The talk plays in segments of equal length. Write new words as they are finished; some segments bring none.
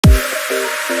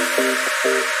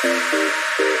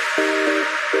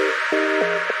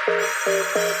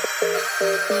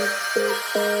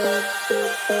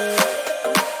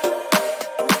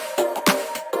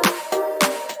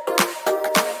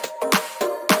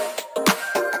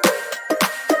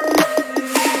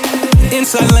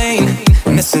inside lane,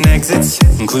 missing exits,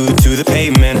 glued to the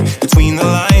pavement. Between the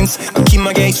lines, I'll keep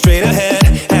my gaze straight ahead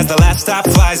as the last stop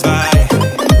flies by.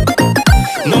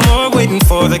 No more waiting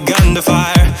for the gun to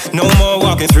fire, no more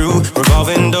walking through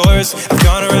revolving doors. I've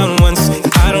gone around once,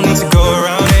 and I don't need to go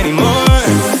around anymore.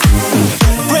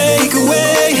 Break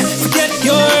away, forget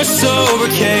your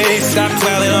sober case. Stop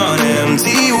dwelling on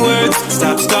empty words,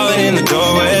 stop stalling in the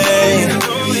doorway,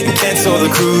 and cancel the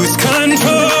cruise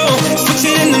control. Switch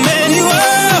it in the manual.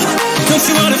 Don't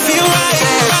you wanna feel right?